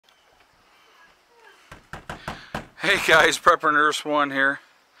Hey guys, Prepper Nurse 1 here.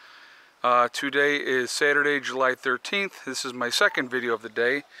 Today is Saturday, July 13th. This is my second video of the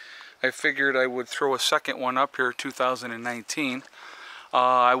day. I figured I would throw a second one up here, 2019.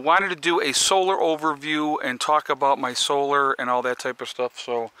 I wanted to do a solar overview and talk about my solar and all that type of stuff,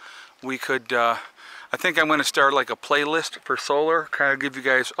 so we could, I think I'm going to start like a playlist for solar, kind of give you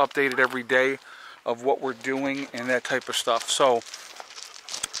guys updated every day of what we're doing and that type of stuff. So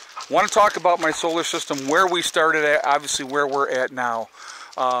I want to talk about my solar system, where we started at, obviously where we're at now.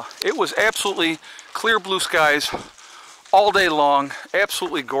 It was absolutely clear blue skies all day long,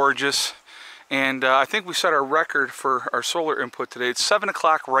 absolutely gorgeous, and I think we set our record for our solar input today. It's 7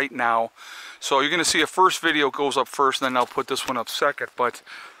 o'clock right now, so you're going to see a first video goes up first, and then I'll put this one up second. But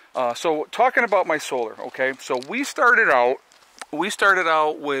so talking about my solar, okay, so we started out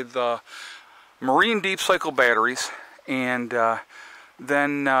with Marine Deep Cycle batteries, and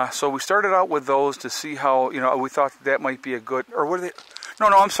then, so we started out with those to see how, we thought that might be a good, or what are they? No,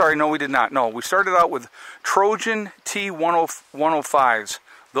 I'm sorry, no, we did not. No, we started out with Trojan T105s.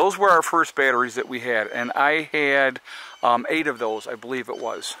 Those were our first batteries that we had, and I had 8 of those, I believe it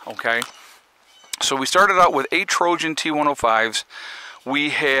was, okay? So we started out with 8 Trojan T105s.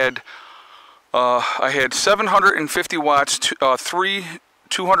 We had, I had 750 watts, 3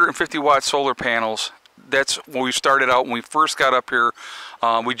 250 watt solar panels. That's when we started out when we first got up here.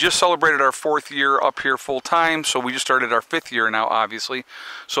 We just celebrated our 4th year up here full time, so we just started our 5th year now, obviously.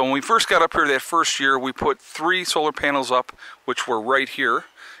 So when we first got up here that first year, we put 3 solar panels up, which were right here,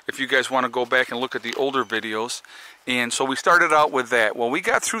 if you guys want to go back and look at the older videos. And so we started out with that. Well, we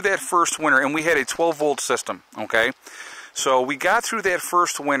got through that first winter, and we had a 12-volt system, okay? So we got through that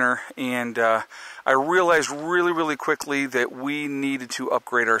first winter, and I realized really quickly that we needed to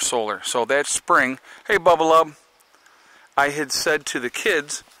upgrade our solar. So that spring, hey Bubba Lub, I had said to the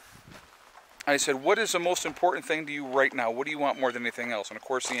kids, I said, what is the most important thing to you right now? What do you want more than anything else? And of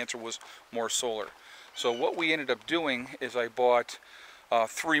course the answer was more solar. So what we ended up doing is I bought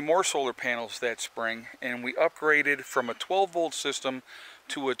 3 more solar panels that spring, and we upgraded from a 12-volt system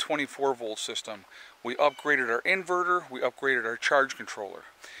to a 24-volt system. We upgraded our inverter, we upgraded our charge controller.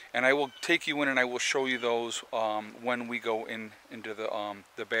 And I will take you in and I will show you those when we go into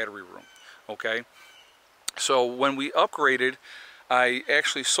the battery room, okay? So when we upgraded, I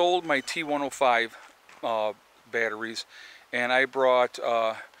actually sold my T105 batteries, and I brought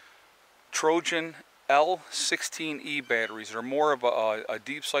Trojan L16E batteries. They're more of a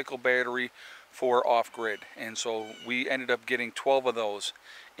deep cycle battery for off-grid, and so we ended up getting 12 of those,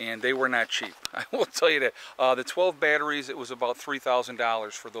 and they were not cheap. I will tell you that. The 12 batteries, it was about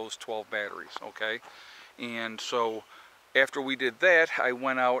 $3,000 for those 12 batteries, okay? And so after we did that, I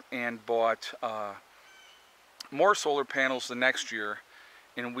went out and bought more solar panels the next year,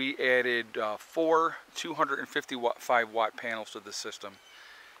 and we added 4 255 watt panels to the system.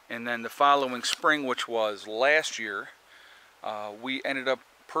 And then the following spring, which was last year, we ended up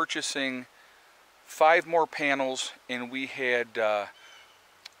purchasing 5 more panels, and we had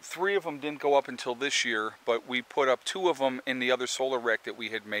 3 of them didn't go up until this year, but we put up 2 of them in the other solar rack that we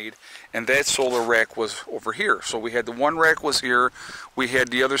had made, and that solar rack was over here. So we had the one rack was here, we had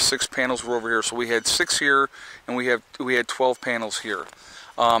the other 6 panels were over here, so we had 6 here, and we had 12 panels here.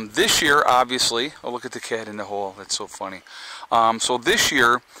 This year, obviously, oh, look at the cat in the hole, that's so funny. So this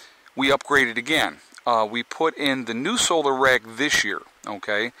year we upgraded again. We put in the new solar rack this year,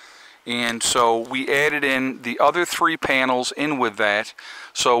 okay? And so we added in the other 3 panels in with that.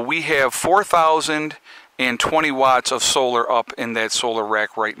 So we have 4,020 watts of solar up in that solar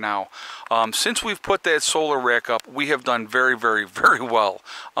rack right now. Since we've put that solar rack up, we have done very well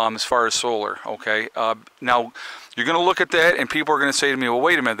as far as solar, okay? Now, you're going to look at that and people are going to say to me, well,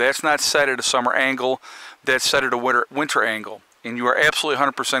 wait a minute, that's not set at a summer angle, that's set at a winter angle. And you are absolutely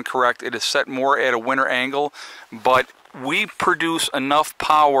 100% correct. It is set more at a winter angle, but we produce enough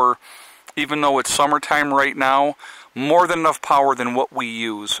power, even though it's summertime right now, more than enough power than what we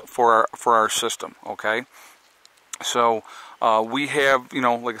use for our system, okay? So we have,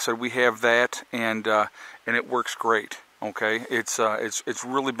 like I said, we have that, and it works great, okay? It's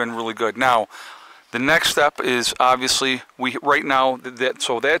really been really good. Now, the next step is obviously right now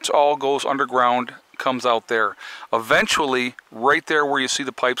so that's all goes underground, comes out there. Eventually, right there where you see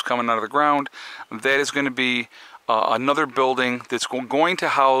the pipes coming out of the ground, that is going to be another building that's going to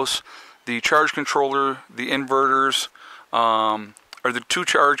house the charge controller, the inverters, or the 2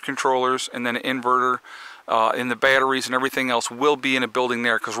 charge controllers, and then an inverter, and the batteries and everything else will be in a building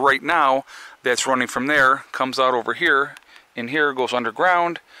there, because right now that's running from there, comes out over here, in here, goes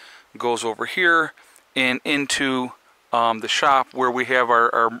underground, goes over here, and into the shop where we have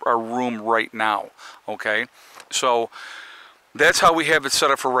our room right now, okay? So that's how we have it set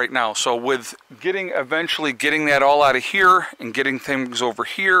up for right now. So with eventually getting that all out of here and getting things over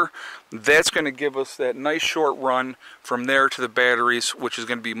here, that's going to give us that nice short run from there to the batteries, which is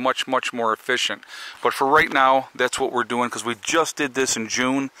going to be much, much more efficient. But for right now, that's what we're doing, because we just did this in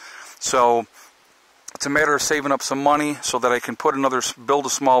June. So it's a matter of saving up some money so that I can build a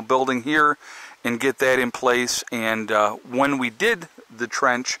small building here and get that in place. And when we did the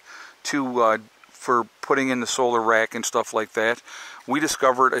trench for putting in the solar rack and stuff like that, we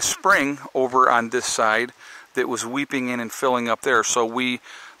discovered a spring over on this side that was weeping in and filling up there. So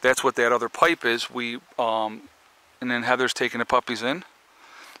that's what that other pipe is. And then Heather's taking the puppies in.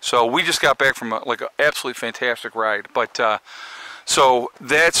 So we just got back from an absolutely fantastic ride. But so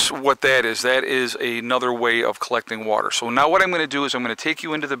that's what that is. That is another way of collecting water. So now what I'm going to do is I'm going to take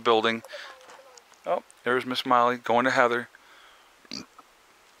you into the building. Oh, there's Miss Molly going to Heather.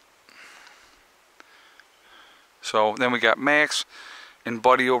 So then we got Max and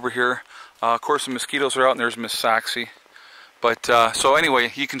Buddy over here. Of course the mosquitoes are out, and there's Miss Soxy. But so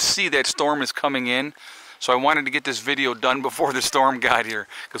anyway, you can see that storm is coming in. So I wanted to get this video done before the storm got here,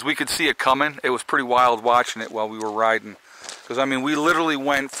 because we could see it coming. It was pretty wild watching it while we were riding. Because I mean, we literally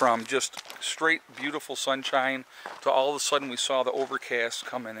went from just straight beautiful sunshine to all of a sudden we saw the overcast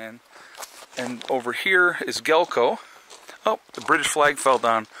coming in. And over here is Gelco. Oh, the British flag fell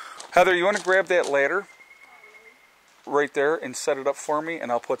down. Heather, you want to grab that ladder right there and set it up for me,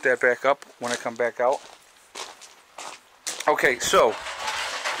 and I'll put that back up when I come back out. Okay, so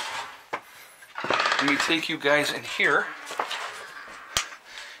let me take you guys in here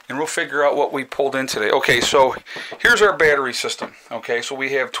and we'll figure out what we pulled in today. Okay, so here's our battery system. Okay, so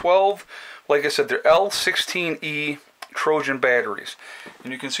we have 12, like I said, they're L16E Trojan batteries,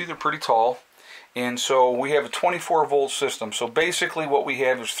 and you can see they're pretty tall. And so we have a 24-volt system. So basically what we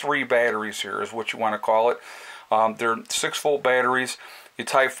have is 3 batteries here, is what you want to call it. They're 6-volt batteries. You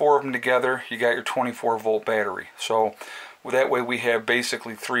tie 4 of them together, you got your 24-volt battery. So that way we have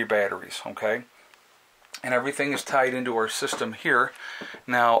basically 3 batteries, okay? And everything is tied into our system here.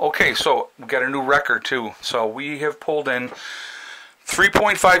 Now, okay, so we've got a new record too. So we have pulled in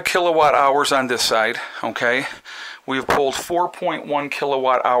 3.5 kilowatt hours on this side, okay? We've pulled 4.1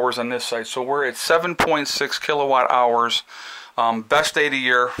 kilowatt hours on this side. So we're at 7.6 kilowatt hours. Best day of the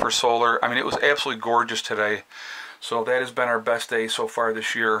year for solar. I mean, it was absolutely gorgeous today. So that has been our best day so far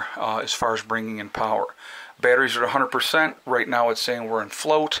this year as far as bringing in power. Batteries are at 100%. Right now it's saying we're in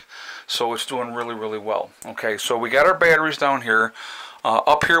float. So it's doing really, really well. Okay, so we got our batteries down here.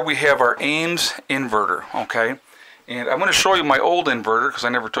 Up here we have our Ames inverter. Okay, and I'm going to show you my old inverter because I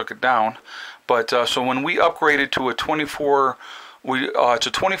never took it down. But so when we upgraded to a 24 it's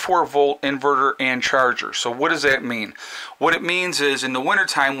a 24-volt inverter and charger. So what does that mean? What it means is in the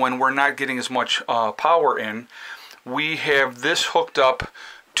wintertime when we're not getting as much power in, we have this hooked up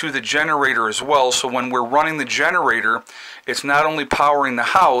to the generator as well. So when we're running the generator, it's not only powering the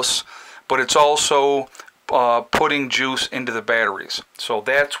house, but it's also putting juice into the batteries. So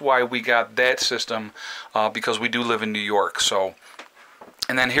that's why we got that system, because we do live in New York. So,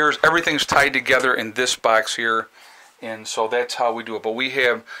 and then here's everything's tied together in this box here. And so that's how we do it. But we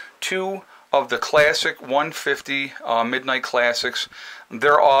have 2 of the classic 150 Midnight Classics.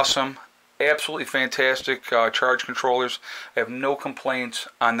 They're awesome. Absolutely fantastic charge controllers. I have no complaints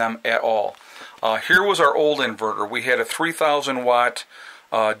on them at all. Here was our old inverter. We had a 3,000 watt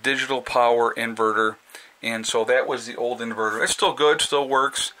digital power inverter. And so that was the old inverter. It's still good, still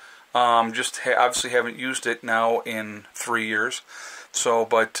works. Obviously haven't used it now in 3 years. So,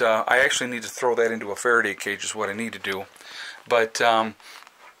 but I actually need to throw that into a Faraday cage is what I need to do. But,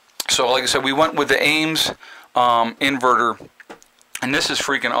 so like I said, we went with the Ames inverter, and this is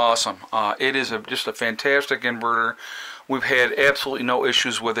freaking awesome. It is just a fantastic inverter. We've had absolutely no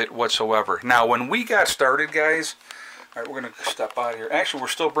issues with it whatsoever. Now, when we got started, guys, all right, we're going to step out of here. Actually, we're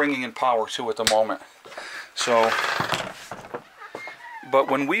still bringing in power, too, at the moment. So, but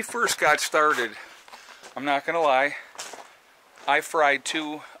when we first got started, I'm not going to lie, I fried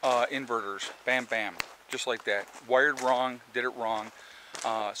 2 inverters, bam, bam, just like that. Wired wrong, did it wrong.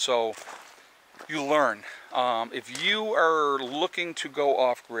 So you learn. If you are looking to go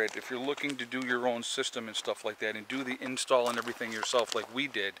off-grid, if you're looking to do your own system and stuff like that, and do the install and everything yourself like we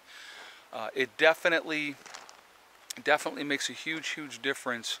did, it definitely makes a huge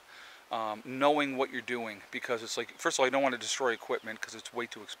difference knowing what you're doing. Because it's like, first of all, you don't want to destroy equipment because it's way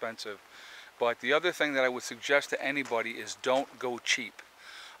too expensive. But the other thing that I would suggest to anybody is don't go cheap.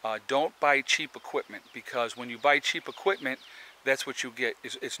 Don't buy cheap equipment, because when you buy cheap equipment, that's what you get.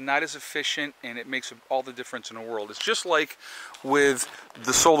 It's not as efficient, and it makes all the difference in the world. It's just like with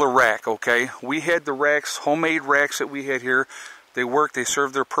the solar rack, okay? We had the racks, homemade racks that we had here. They worked, they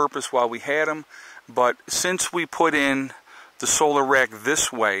served their purpose while we had them, but since we put in the solar rack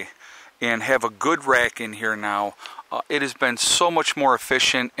this way and have a good rack in here now, it has been so much more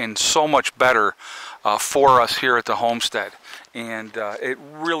efficient and so much better for us here at the homestead. And it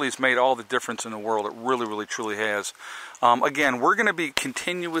really has made all the difference in the world. It really, really, truly has. Again, we're going to be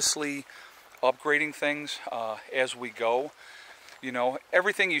continuously upgrading things as we go. You know,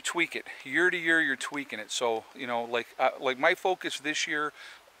 everything you tweak it. Year to year, you're tweaking it. So, you know, like my focus this year,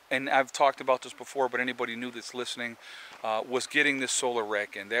 and I've talked about this before, but anybody new that's listening, was getting this solar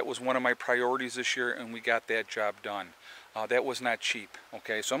rack in. That was one of my priorities this year, and we got that job done. That was not cheap.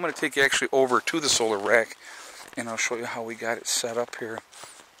 Okay, so I'm going to take you actually over to the solar rack, and I'll show you how we got it set up here.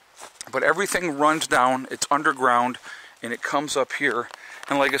 But everything runs down, it's underground, and it comes up here.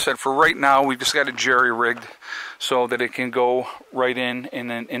 And like I said, for right now, we just got it jerry-rigged so that it can go right in and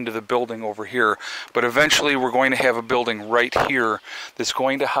then into the building over here. But eventually, we're going to have a building right here that's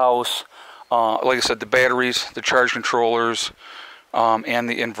going to house, like I said, the batteries, the charge controllers, and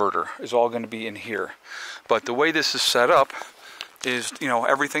the inverter is all going to be in here. But the way this is set up is, you know,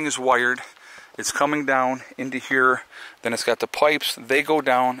 everything is wired. It's coming down into here. Then it's got the pipes. They go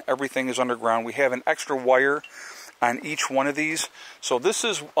down. Everything is underground. We have an extra wire on each one of these. So this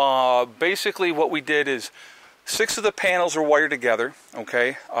is basically what we did is 6 of the panels are wired together.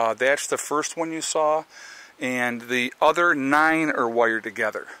 Okay, that's the first one you saw. And the other 9 are wired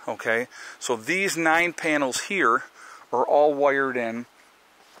together. Okay, so these 9 panels here are all wired in,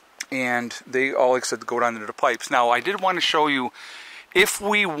 and they all, like I said, go down into the pipes. Now, I did want to show you, if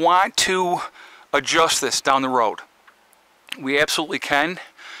we want to adjust this down the road, we absolutely can.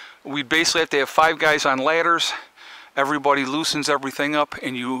 We basically have to have 5 guys on ladders. Everybody loosens everything up,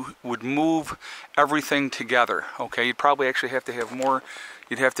 and you would move everything together. Okay, you'd probably actually have to have more.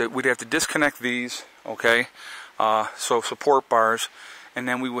 We'd have to disconnect these. Okay, so support bars, and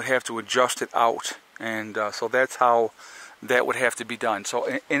then we would have to adjust it out, and so that's how that would have to be done.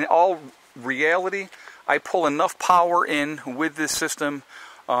 So in all reality, I pull enough power in with this system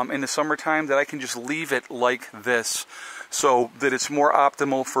in the summertime that I can just leave it like this, so that it's more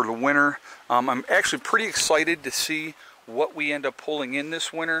optimal for the winter. I'm actually pretty excited to see what we end up pulling in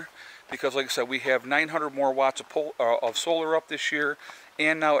this winter, because like I said, we have 900 more watts of solar up this year,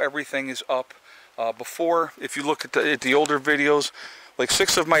 and now everything is up. Before, if you look at the older videos, like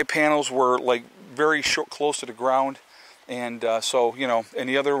 6 of my panels were like very close to the ground, and so, you know, and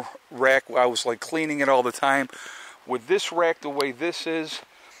the other rack, I was like cleaning it all the time. With this rack the way this is,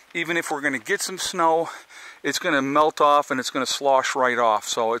 even if we're going to get some snow, it's going to melt off and it's going to slosh right off.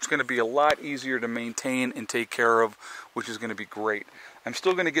 So it's going to be a lot easier to maintain and take care of, which is going to be great. I'm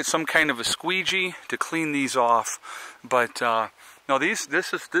still going to get some kind of a squeegee to clean these off, but no, this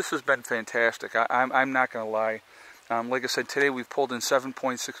has been fantastic. I'm not going to lie. Like I said, today we've pulled in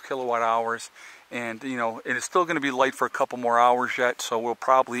 7.6 kilowatt hours, and you know, and it's still going to be light for a couple more hours yet, so we'll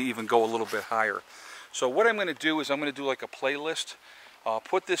probably even go a little bit higher. So what I'm going to do is I'm going to do like a playlist.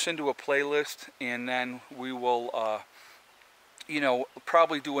 Put this into a playlist, and then we will, you know,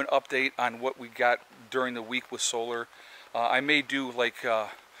 probably do an update on what we got during the week with solar. I may do like,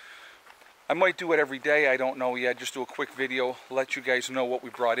 I might do it every day, I don't know yet. Just do a quick video, let you guys know what we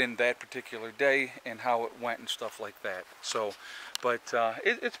brought in that particular day and how it went and stuff like that. So, but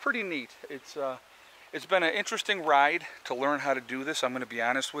it's pretty neat. It's been an interesting ride to learn how to do this, I'm going to be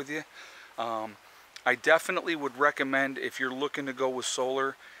honest with you. I definitely would recommend, if you're looking to go with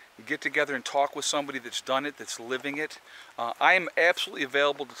solar, get together and talk with somebody that's done it, that's living it. I am absolutely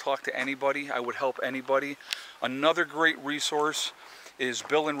available to talk to anybody. I would help anybody. Another great resource is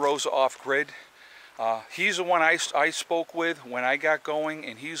Bill and Rosa Off Grid. He's the one I spoke with when I got going,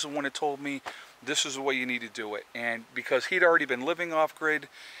 and he's the one that told me this is the way you need to do it. And because he'd already been living off grid,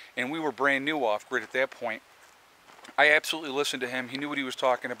 and we were brand new off grid at that point, I absolutely listened to him. He knew what he was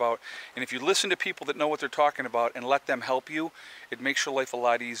talking about. And if you listen to people that know what they're talking about and let them help you, it makes your life a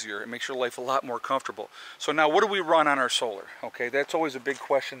lot easier. It makes your life a lot more comfortable. So now, what do we run on our solar? Okay, that's always a big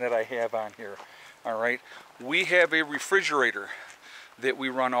question that I have on here. All right, we have a refrigerator that we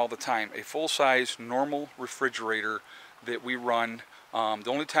run all the time, a full-size normal refrigerator that we run. The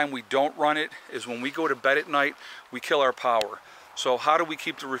only time we don't run it is when we go to bed at night. We kill our power. So how do we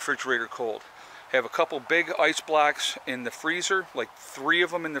keep the refrigerator cold? Have a couple big ice blocks in the freezer, like 3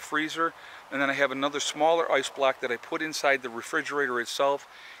 of them in the freezer, and then I have another smaller ice block that I put inside the refrigerator itself.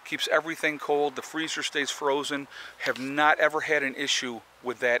 Keeps everything cold, the freezer stays frozen. Have not ever had an issue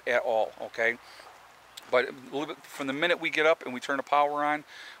with that at all, okay? But a little bit from the minute we get up and we turn the power on,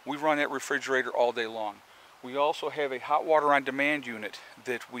 we run that refrigerator all day long. We also have a hot water on demand unit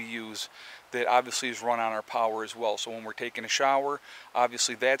that we use that obviously is run on our power as well. So when we're taking a shower,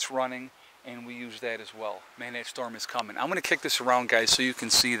 obviously that's running, and we use that as well. Man, that storm is coming. I'm going to kick this around, guys, so you can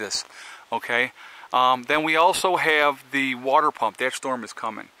see this, okay? Then we also have the water pump. That storm is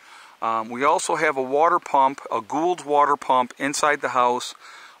coming. We also have a water pump, a Gould's water pump inside the house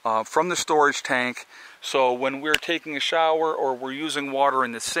from the storage tank. So when we're taking a shower or we're using water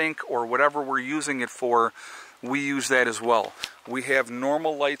in the sink or whatever we're using it for, we use that as well. We have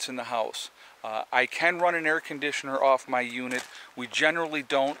normal lights in the house. I can run an air conditioner off my unit. We generally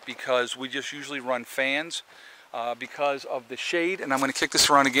don't, because we just usually run fans because of the shade. And I'm going to kick this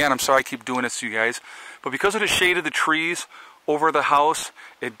around again. I'm sorry I keep doing this to you guys. But because of the shade of the trees over the house,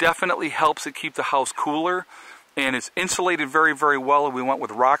 it definitely helps it keep the house cooler. And it's insulated very, very well. We went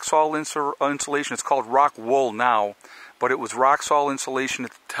with Roxol insulation. It's called Rock Wool now, but it was Roxol insulation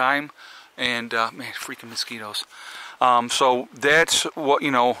at the time. And man, freaking mosquitoes. So that's what,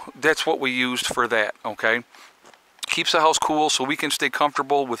 that's what we used for that. Okay, keeps the house cool so we can stay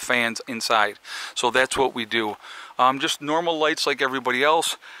comfortable with fans inside. So that's what we do. Just normal lights like everybody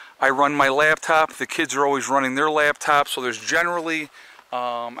else. I run my laptop. The kids are always running their laptops. So there's generally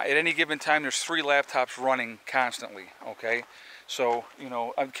at any given time, there's 3 laptops running constantly, okay? So,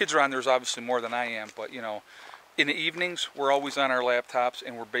 kids are on theirs obviously more than I am, but, in the evenings, we're always on our laptops,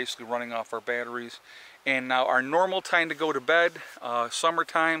 and we're basically running off our batteries. And now our normal time to go to bed,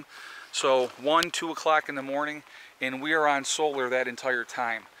 summertime, so 1, 2 o'clock in the morning, and we are on solar that entire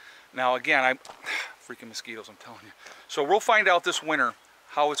time. Now, again, freaking mosquitoes, I'm telling you. So we'll find out this winter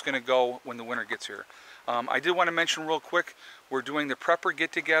how it's going to go when the winter gets here. I did want to mention real quick, we're doing the Prepper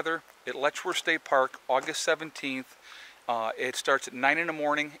Get-Together at Letchworth State Park, August 17th. It starts at 9 in the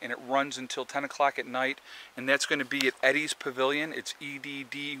morning and it runs until 10 o'clock at night. And that's going to be at Eddie's Pavilion. It's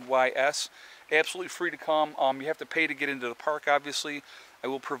EDDYS. Absolutely free to come. You have to pay to get into the park, obviously. I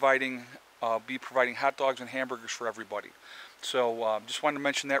will be providing hot dogs and hamburgers for everybody. So just wanted to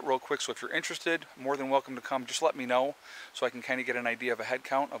mention that real quick. So if you're interested, more than welcome to come. Just let me know so I can kind of get an idea of a head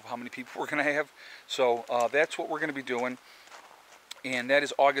count of how many people we're going to have. So that's what we're going to be doing. And that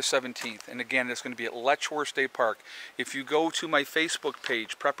is August 17th. And again, that's going to be at Letchworth State Park. If you go to my Facebook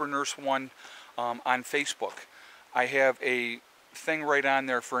page, Prepper Nurse 1 on Facebook, I have a thing right on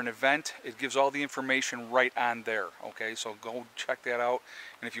there for an event. It gives all the information right on there. Okay, so go check that out.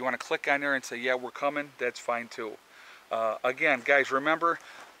 And if you want to click on there and say, yeah, we're coming, that's fine too. Again, guys, remember,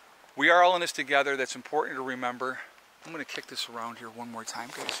 we are all in this together. That's important to remember. I'm going to kick this around here one more time,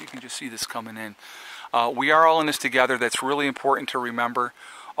 guys, so you can just see this coming in. We are all in this together. That's really important to remember.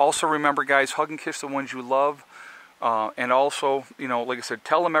 Also remember, guys, hug and kiss the ones you love. And also, like I said,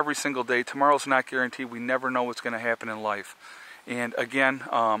 tell them every single day, tomorrow's not guaranteed. We never know what's going to happen in life. And again,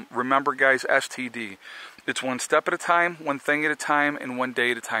 remember, guys, STD. It's one step at a time, one thing at a time, and one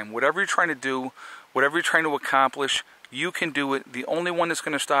day at a time. Whatever you're trying to do, whatever you're trying to accomplish, you can do it. The only one that's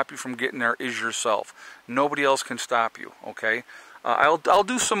going to stop you from getting there is yourself. Nobody else can stop you, okay? I'll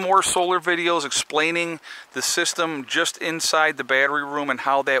do some more solar videos explaining the system just inside the battery room and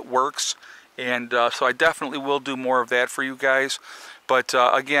how that works. And so I definitely will do more of that for you guys. But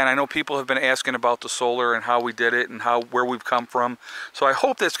again, I know people have been asking about the solar and how we did it and where we've come from. So I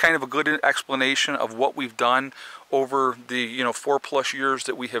hope that's kind of a good explanation of what we've done over the 4+ years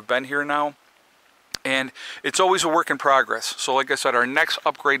that we have been here now. And it's always a work in progress. So like I said, our next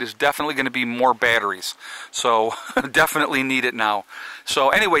upgrade is definitely going to be more batteries. So definitely need it now. So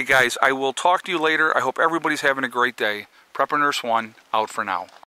anyway, guys, I will talk to you later. I hope everybody's having a great day. Prepper Nurse 1 out for now.